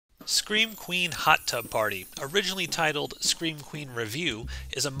Scream Queen Hot Tub Party, originally titled Scream Queen Review,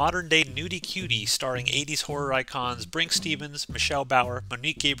 is a modern-day nudie cutie starring 80s horror icons Brinke Stevens, Bauer,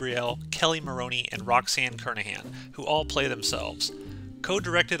 Monique Gabrielle, Kelly Maroney, and Roxanne Kernahan, who all play themselves.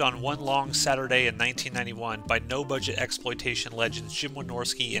 Co-directed on One Long Saturday in 1991 by no-budget exploitation legends Jim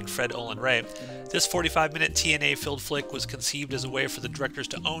Wynorksi and Olen, this 45-minute TNA-filled flick was conceived as a way for the directors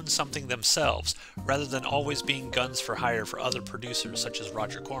to own something themselves, rather than always being guns for hire for other producers such as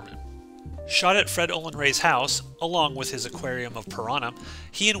Roger Corman. Shot at Olen's house, along with his aquarium of piranha,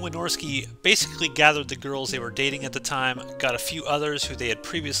 he and Wynorski basically gathered the girls they were dating at the time, got a few others who they had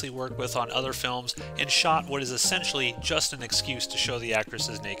previously worked with on other films, and shot what is essentially just an excuse to show the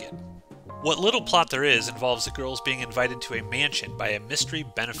actresses naked. What little plot there is involves the girls being invited to a mansion by a mystery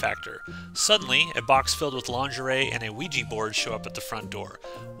benefactor. Suddenly, a box filled with lingerie and a Ouija board show up at the front door.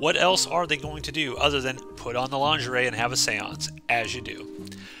 What else are they going to do other than put on the lingerie and have a seance, as you do?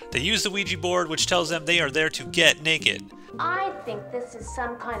 They use the Ouija board, which tells them they are there to get naked. I think this is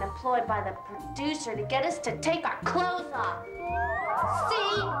some kind of ploy by the producer to get us to take our clothes off.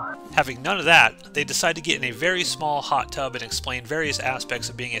 See? Having none of that, they decide to get in a very small hot tub and explain various aspects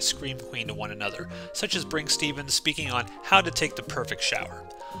of being a scream queen to one another, such as Brinke Stevens speaking on how to take the perfect shower.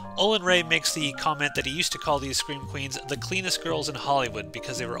 Olen makes the comment that he used to call these scream queens the cleanest girls in Hollywood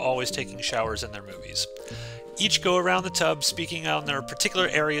because they were always taking showers in their movies. Each go around the tub speaking on their particular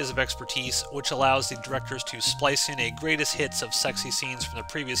areas of expertise, which allows the directors to splice in a greatest hits of sexy scenes from their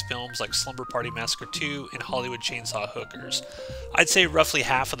previous films like Slumber Party Massacre 2 and Hollywood Chainsaw Hookers. I'd say roughly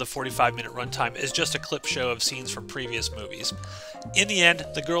half of the 45-minute runtime is just a clip show of scenes from previous movies. In the end,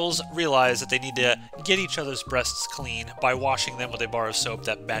 the girls realize that they need to get each other's breasts clean by washing them with a bar of soap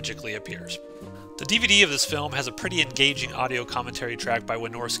that magically appears. The DVD of this film has a pretty engaging audio commentary track by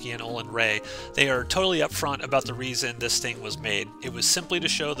Wynorski and Olen. They are totally upfront about the reason this thing was made. It was simply to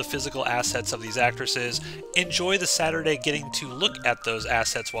show the physical assets of these actresses, enjoy the Saturday getting to look at those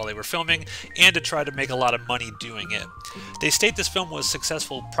assets while they were filming, and to try to make a lot of money doing it. They state this film was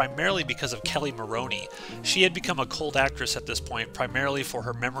successful primarily because of Kelly Maroney. She had become a cult actress at this point, primarily for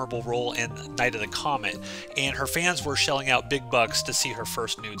her memorable role in Night of the Comet, and her fans were shelling out big bucks to see her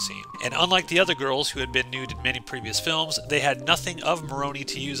first nude scene. And unlike the other girls who had been nude in many previous films, they had nothing of Maroney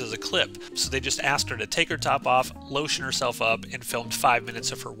to use as a clip, so they just asked her to take her top off, lotion herself up, and filmed 5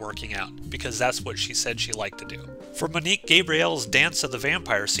 minutes of her working out, because that's what she said she liked to do. For Monique Gabrielle's dance of the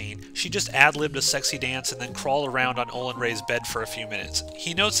vampire scene, she just ad-libbed a sexy dance and then crawled around on Olen's bed for a few minutes.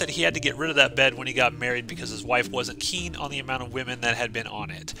 He notes that he had to get rid of that bed when he got married because his wife wasn't keen on the amount of women that had been on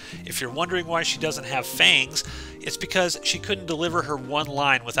it. If you're wondering why she doesn't have fangs, it's because she couldn't deliver her one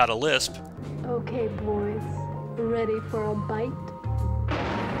line without a lisp. Okay, boys, ready for a bite?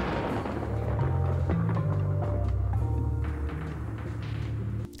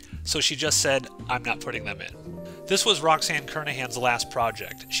 So she just said, "I'm not putting them in." This was Roxanne Kernahan's last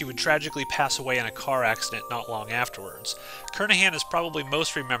project. She would tragically pass away in a car accident not long afterwards. Kernahan is probably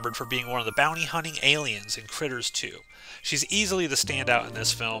most remembered for being one of the bounty-hunting aliens in Critters 2. She's easily the standout in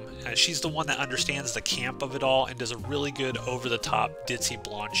this film, and she's the one that understands the camp of it all and does a really good over-the-top ditzy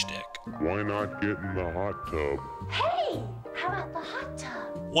blonde shtick. Why not get in the hot tub? Hey, how about the hot tub?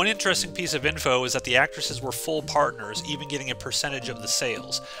 One interesting piece of info is that the actresses were full partners, even getting a percentage of the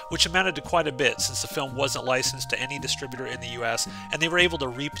sales, which amounted to quite a bit since the film wasn't licensed to any distributor in the US, and they were able to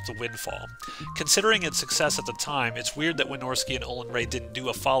reap the windfall. Considering its success at the time, it's weird that Wynorski and Olen didn't do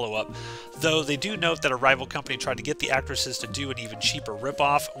a follow-up, though they do note that a rival company tried to get the actresses to do an even cheaper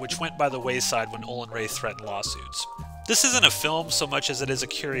ripoff, which went by the wayside when Olen threatened lawsuits. This isn't a film so much as it is a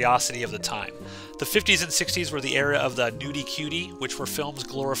curiosity of the time. The 50s and 60s were the era of the nudie cutie, which were films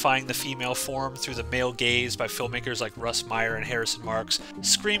glorifying the female form through the male gaze by filmmakers like Russ Meyer and Harrison Marks.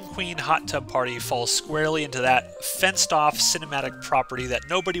 Scream Queen Hot Tub Party falls squarely into that fenced-off cinematic property that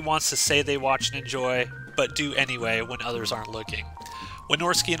nobody wants to say they watch and enjoy, but do anyway when others aren't looking.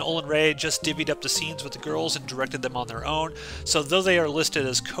 Wynorski and Olen just divvied up the scenes with the girls and directed them on their own, so though they are listed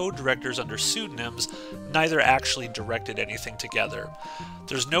as co-directors under pseudonyms, neither actually directed anything together.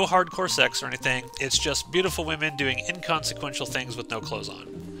 There's no hardcore sex or anything, it's just beautiful women doing inconsequential things with no clothes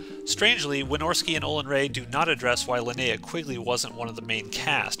on. Strangely, Wynorski and Olen do not address why Linnea Quigley wasn't one of the main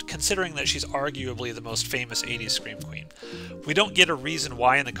cast, considering that she's arguably the most famous 80s scream queen. We don't get a reason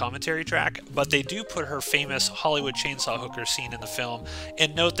why in the commentary track, but they do put her famous Hollywood Chainsaw Hooker scene in the film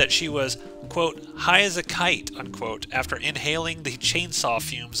and note that she was, quote, high as a kite, unquote, after inhaling the chainsaw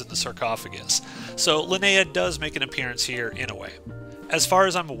fumes in the sarcophagus. So Linnea does make an appearance here in a way. As far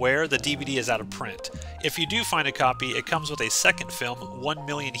as I'm aware, the DVD is out of print. If you do find a copy, it comes with a second film, 1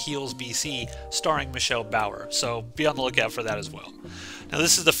 Million Heels BC, starring Bauer, so be on the lookout for that as well. Now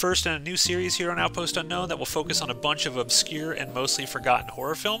this is the first in a new series here on Outpost Unknown that will focus on a bunch of obscure and mostly forgotten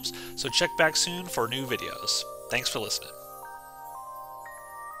horror films, so check back soon for new videos. Thanks for listening.